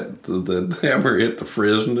 After that, the hammer hit the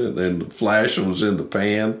frizzen, and then the flash was in the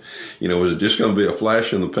pan. Was it just going to be a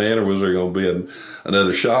flash in the pan, or was there going to be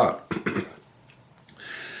another shot?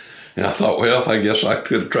 And I thought, well, I guess I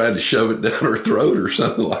could have tried to shove it down her throat or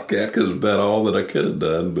something like that, because it's about all that I could have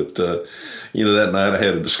done. But, that night I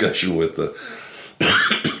had a discussion with the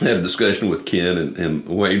had a discussion with Ken and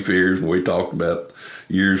Wayne Fears, and we talked about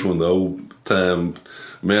years when the old time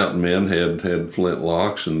mountain men had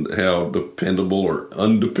flintlocks and how dependable or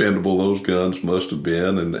undependable those guns must have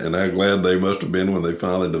been, and how glad they must have been when they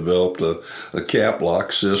finally developed a cap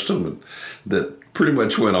lock system that pretty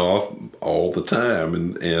much went off all the time.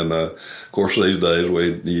 And of course, these days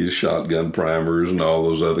we use shotgun primers and all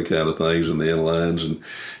those other kind of things in the inlines, and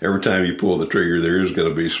every time you pull the trigger, there is going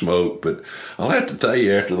to be smoke. But I'll have to tell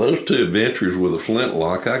you, after those two adventures with a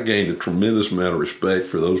flintlock, I gained a tremendous amount of respect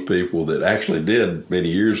for those people that actually did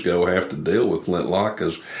many years ago have to deal with flintlock,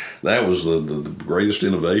 because that was the greatest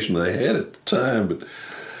innovation they had at the time. But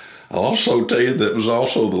I'll also tell you that was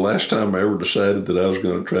also the last time I ever decided that I was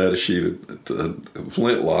going to try to shoot a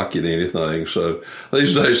flintlock at anything. So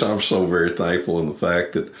these days I'm so very thankful in the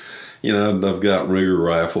fact that, you know, I've got Ruger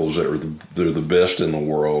rifles they're the best in the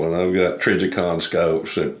world, and I've got Trijicon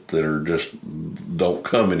scopes that are just don't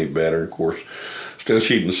come any better. Of course, still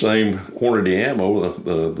shooting the same Hornady ammo,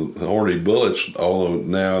 the Hornady bullets, although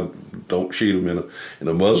now don't shoot them in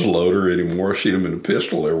a muzzle loader anymore. I shoot them in a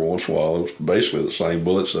pistol every once in a while. It was basically the same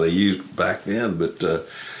bullets that I used back then. But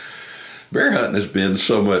bear hunting has been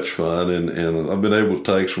so much fun, and I've been able to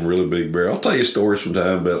take some really big bears. I'll tell you stories from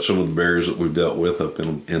time about some of the bears that we've dealt with up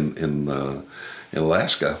in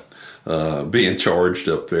Alaska, being charged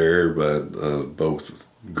up there by both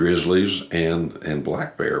grizzlies and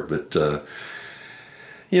black bear. But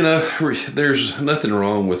you know, there's nothing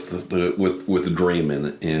wrong with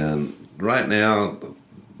dreaming. And right now,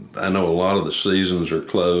 I know a lot of the seasons are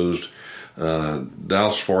closed.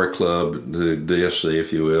 Dallas Safari Club, the DSC,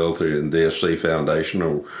 if you will, through the DSC Foundation,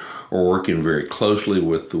 are working very closely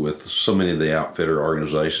with so many of the outfitter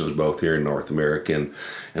organizations, both here in North America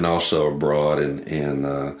and also abroad,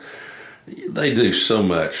 and they do so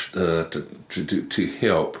much to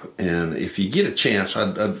help. And if you get a chance,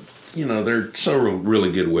 you know, there are several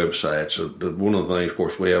really good websites. One of the things, of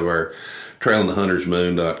course, we have our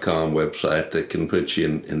trailingthehuntersmoon.com website that can put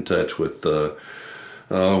you in touch with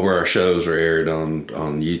where our shows are aired on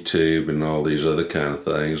YouTube and all these other kind of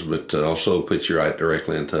things, but also put you right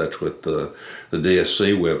directly in touch with the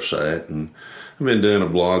DSC website. And I've been doing a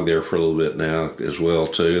blog there for a little bit now as well,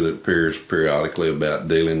 too, that appears periodically about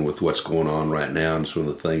dealing with what's going on right now and some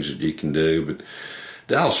of the things that you can do. But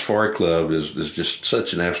Dallas Safari Club is just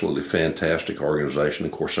such an absolutely fantastic organization.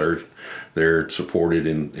 Of course, they're supported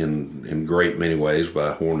in great many ways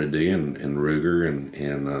by Hornady and Ruger and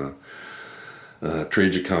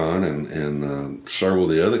Trijicon and several of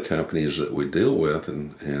the other companies that we deal with,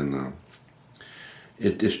 and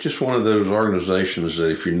it's just one of those organizations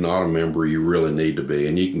that if you're not a member, you really need to be.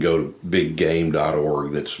 And you can go to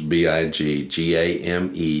biggame.org. That's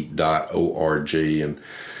BIGGAME.org,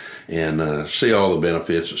 and see all the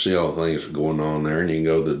benefits and see all the things that are going on there. And you can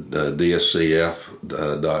go to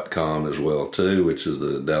DSCF.com as well, too, which is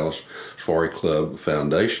the Dallas Safari Club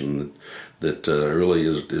Foundation that really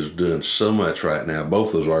is doing so much right now.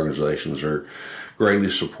 Both those organizations are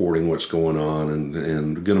greatly supporting what's going on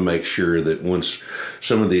and going to make sure that once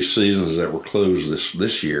some of these seasons that were closed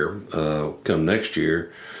this year come next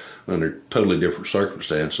year, under totally different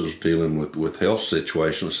circumstances, dealing with health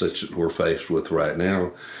situations such as we're faced with right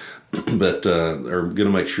now, but are going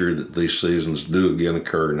to make sure that these seasons do again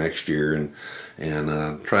occur next year, and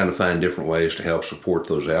trying to find different ways to help support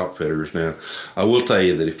those outfitters. Now, I will tell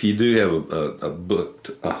you that if you do have a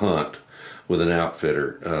booked a hunt with an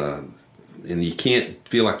outfitter, and you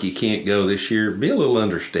feel like you can't go this year, be a little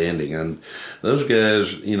understanding. And those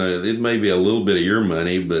guys, you know, it may be a little bit of your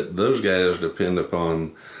money, but those guys depend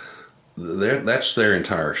upon that's their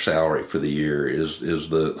entire salary for the year is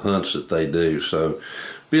the hunts that they do. So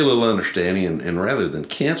be a little understanding, and rather than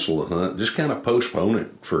cancel the hunt, just kind of postpone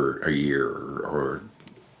it for a year, or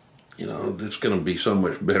you know, it's going to be so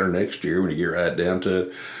much better next year when you get right down to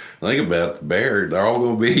it. Think about the bear; they're all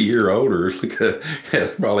going to be a year older,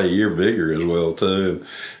 probably a year bigger as well too.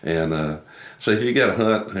 And so if you got a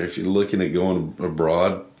hunt, if you're looking at going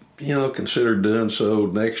abroad, you know, consider doing so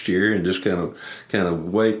next year, and just kind of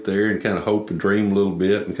wait there and kind of hope and dream a little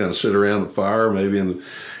bit, and kind of sit around the fire, maybe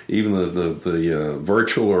even the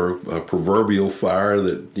virtual or proverbial fire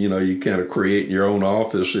that, you know, you kind of create in your own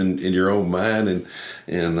office, in your own mind,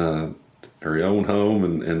 and or your own home,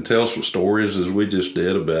 and tell some stories as we just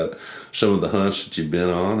did about some of the hunts that you've been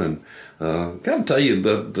on. And got to tell you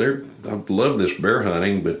that I love this bear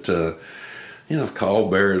hunting, but you know, I've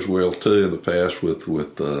called bear as well too in the past with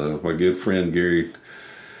my good friend Gary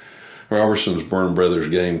Robertson's Burn Brothers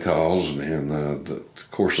Game Calls, and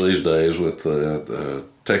of course these days with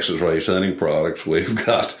Texas-raised hunting products. We've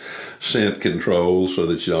got scent control so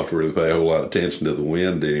that you don't have to really pay a whole lot of attention to the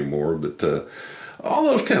wind anymore. But all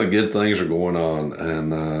those kind of good things are going on,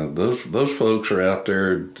 and those folks are out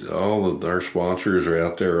there. All of our sponsors are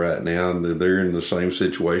out there right now, and they're in the same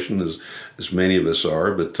situation as many of us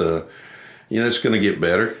are. But it's going to get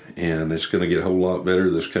better, and it's going to get a whole lot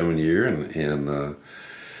better this coming year. And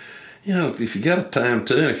if you got a time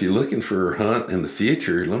to, if you're looking for a hunt in the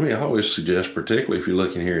future, let me always suggest, particularly if you're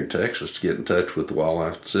looking here in Texas, to get in touch with the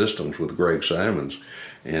Wildlife Systems with Greg Simons.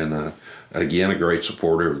 And again, a great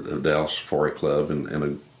supporter of Dallas Safari Club and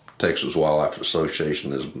a Texas Wildlife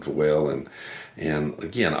Association as well. And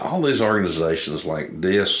again, all these organizations like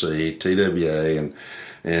DSC, TWA,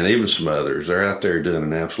 and even some others, they're out there doing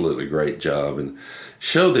an absolutely great job. And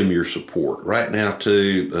show them your support. Right now,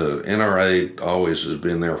 too, NRA always has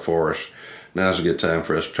been there for us. Now's a good time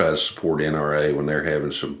for us to try to support NRA when they're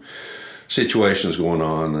having some situations going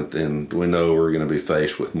on, and we know we're going to be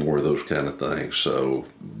faced with more of those kind of things. So,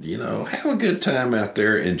 have a good time out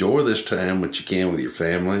there. Enjoy this time what you can with your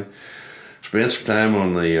family. Spend some time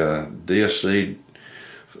on the DSC,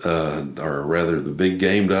 or rather the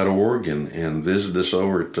biggame.org, and visit us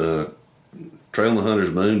over at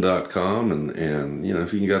trailingthehuntersmoon.com, and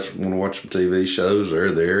if you want to watch some TV shows,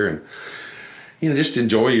 they're there, and just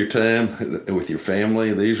enjoy your time with your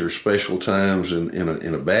family. These are special times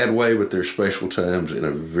in a bad way, but they're special times in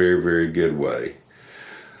a very, very good way.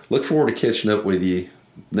 Look forward to catching up with you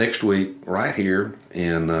next week right here,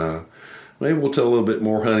 and maybe we'll tell a little bit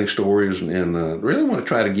more hunting stories, and really want to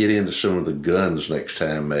try to get into some of the guns next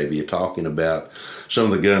time, maybe talking about some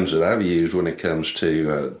of the guns that I've used when it comes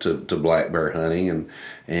to black bear hunting,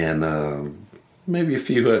 and maybe a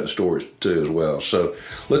few hunting stories too as well. So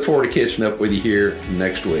look forward to catching up with you here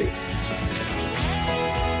next week.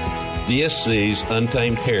 DSC's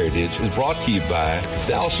Untamed Heritage is brought to you by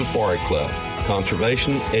Dallas Safari Club,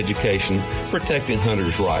 conservation, education, protecting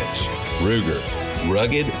hunters' rights. Ruger,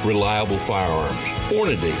 rugged, reliable firearms.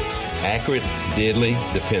 Hornady, accurate, deadly,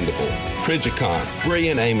 dependable. Trijicon,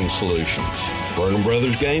 brilliant aiming solutions. Vernon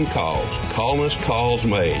Brothers Game Calls, calling us calls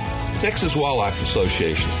made. Texas Wildlife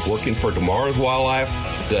Association, working for tomorrow's wildlife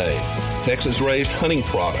today. Texas Raised Hunting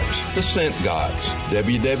Products, the Scent Gods,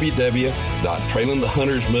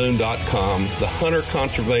 www.trailingthehuntersmoon.com, the Hunter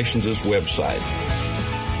Conservation's website.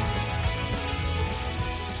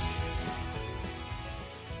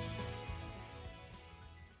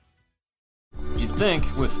 You'd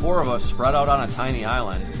think, with 4 of us spread out on a tiny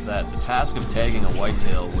island, that the task of tagging a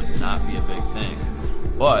whitetail would not be a big thing.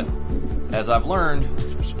 But, as I've learned,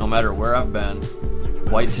 no matter where I've been,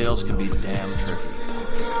 whitetails can be damn tricky.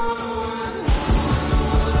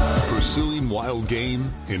 Pursuing wild game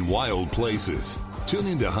in wild places. Tune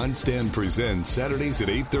in to Hunt Stand Presents Saturdays at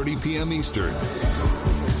 8:30 p.m. Eastern.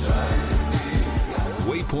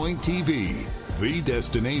 Waypoint TV, the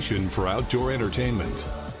destination for outdoor entertainment.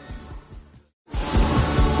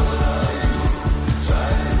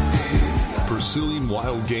 Pursuing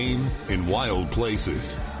wild game in wild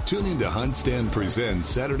places. Tune in to Hunt Stand Presents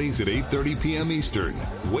Saturdays at 8:30 p.m. Eastern.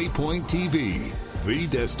 Waypoint TV, the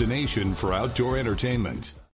destination for outdoor entertainment.